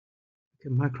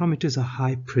Micrometers are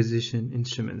high precision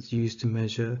instruments used to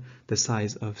measure the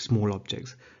size of small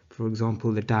objects. For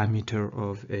example, the diameter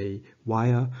of a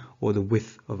wire or the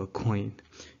width of a coin.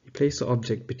 You place the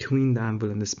object between the anvil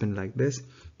and the spindle like this.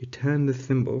 You turn the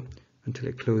thimble until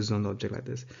it closes on the object like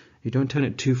this. You don't turn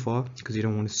it too far because you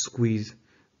don't want to squeeze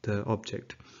the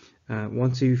object.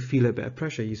 Once you feel a bit of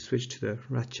pressure, you switch to the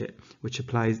ratchet, which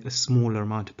applies a smaller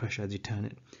amount of pressure as you turn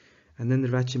it. And then the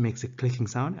ratchet makes a clicking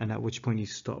sound, and at which point you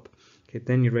stop. Okay,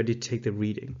 then you're ready to take the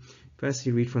reading. First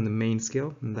you read from the main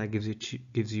scale, and that gives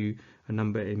you a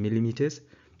number in millimeters,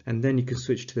 and then you can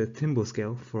switch to the thimble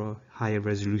scale for a higher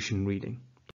resolution reading.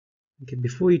 Okay,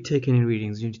 before you take any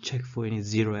readings, you need to check for any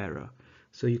zero error.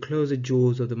 So you close the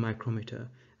jaws of the micrometer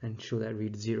and show that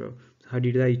read 0. So how do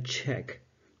you do that? You check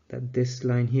that this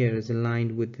line here is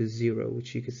aligned with the 0,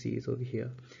 which you can see is over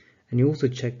here, and you also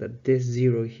check that this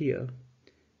 0 here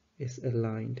is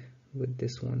aligned with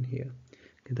this one here.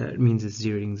 Okay, that means it's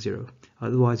zeroing 0.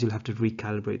 Otherwise you'll have to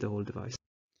recalibrate the whole device.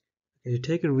 Okay, to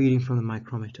take a reading from the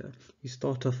micrometer, you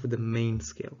start off with the main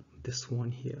scale, this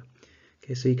one here.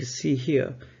 Okay, so you can see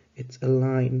here it's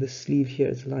aligned, the sleeve here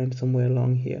is aligned somewhere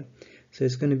along here. So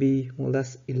it's going to be, well,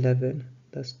 that's 11,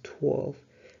 that's 12.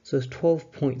 So it's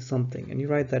 12 point something, and you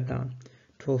write that down,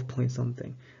 12 point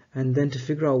something. And then to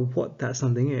figure out what that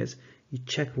something is, you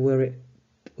check where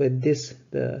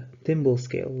the thimble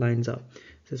scale lines up.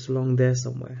 So it's along there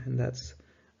somewhere, and that's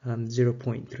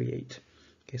 0.38.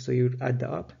 Okay, so you add that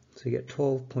up, so you get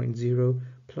 12.0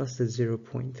 plus the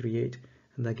 0.38,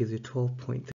 and that gives you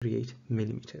 12.38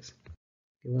 millimeters.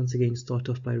 Okay, once again, start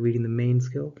off by reading the main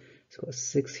scale. So you've got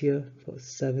 6 here, you've got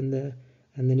 7 there,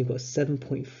 and then you've got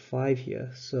 7.5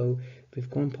 here. So we've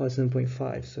gone past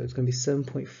 7.5, so it's going to be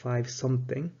 7.5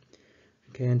 something.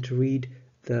 Okay, and to read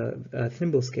the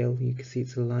thimble scale, you can see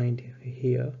it's aligned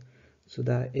here, so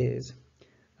that is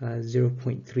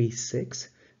 0.36.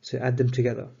 so add them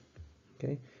together.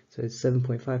 Okay, so it's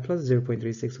 7.5 plus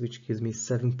 0.36, which gives me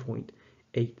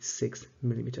 7.86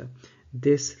 millimeter.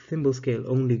 This thimble scale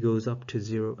only goes up to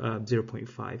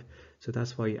 0.5, so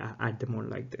that's why you add them on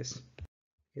like this.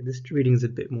 Okay, this reading is a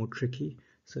bit more tricky.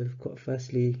 So we've got,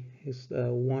 firstly, is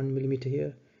 1 millimeter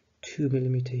here, 2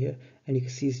 millimeter here, and you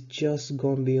can see it's just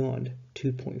gone beyond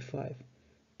 2.5,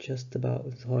 just about.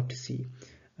 It's hard to see.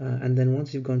 And then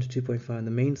once you've gone to 2.5 on the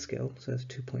main scale, so that's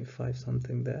 2.5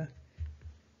 something there.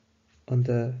 On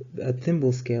the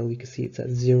thimble scale, you can see it's at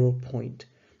 0.04.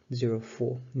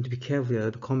 You need to be careful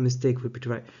here. The common mistake would be to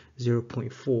write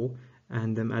 0.4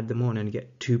 and then add them on and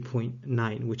get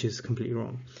 2.9, which is completely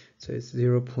wrong. So it's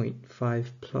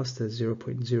 0.5 plus the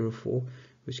 0.04,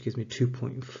 which gives me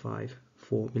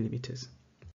 2.54 millimeters.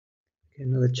 Okay,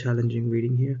 another challenging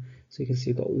reading here. So you can see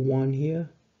you've got 1 here,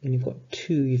 and you've got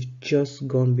 2. You've just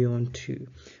gone beyond 2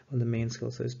 on the main scale,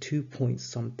 so it's 2 point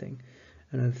something.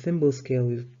 And on the thimble scale,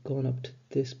 we've gone up to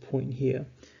this point here,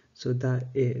 so that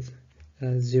is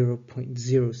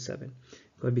 0.07.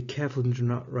 Got to be careful to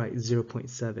not write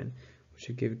 0.7, which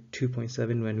would give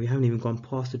 2.7 when we haven't even gone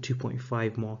past the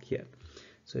 2.5 mark yet.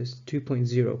 So it's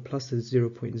 2.0 plus the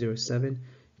 0.07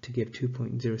 to give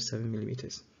 2.07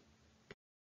 millimeters.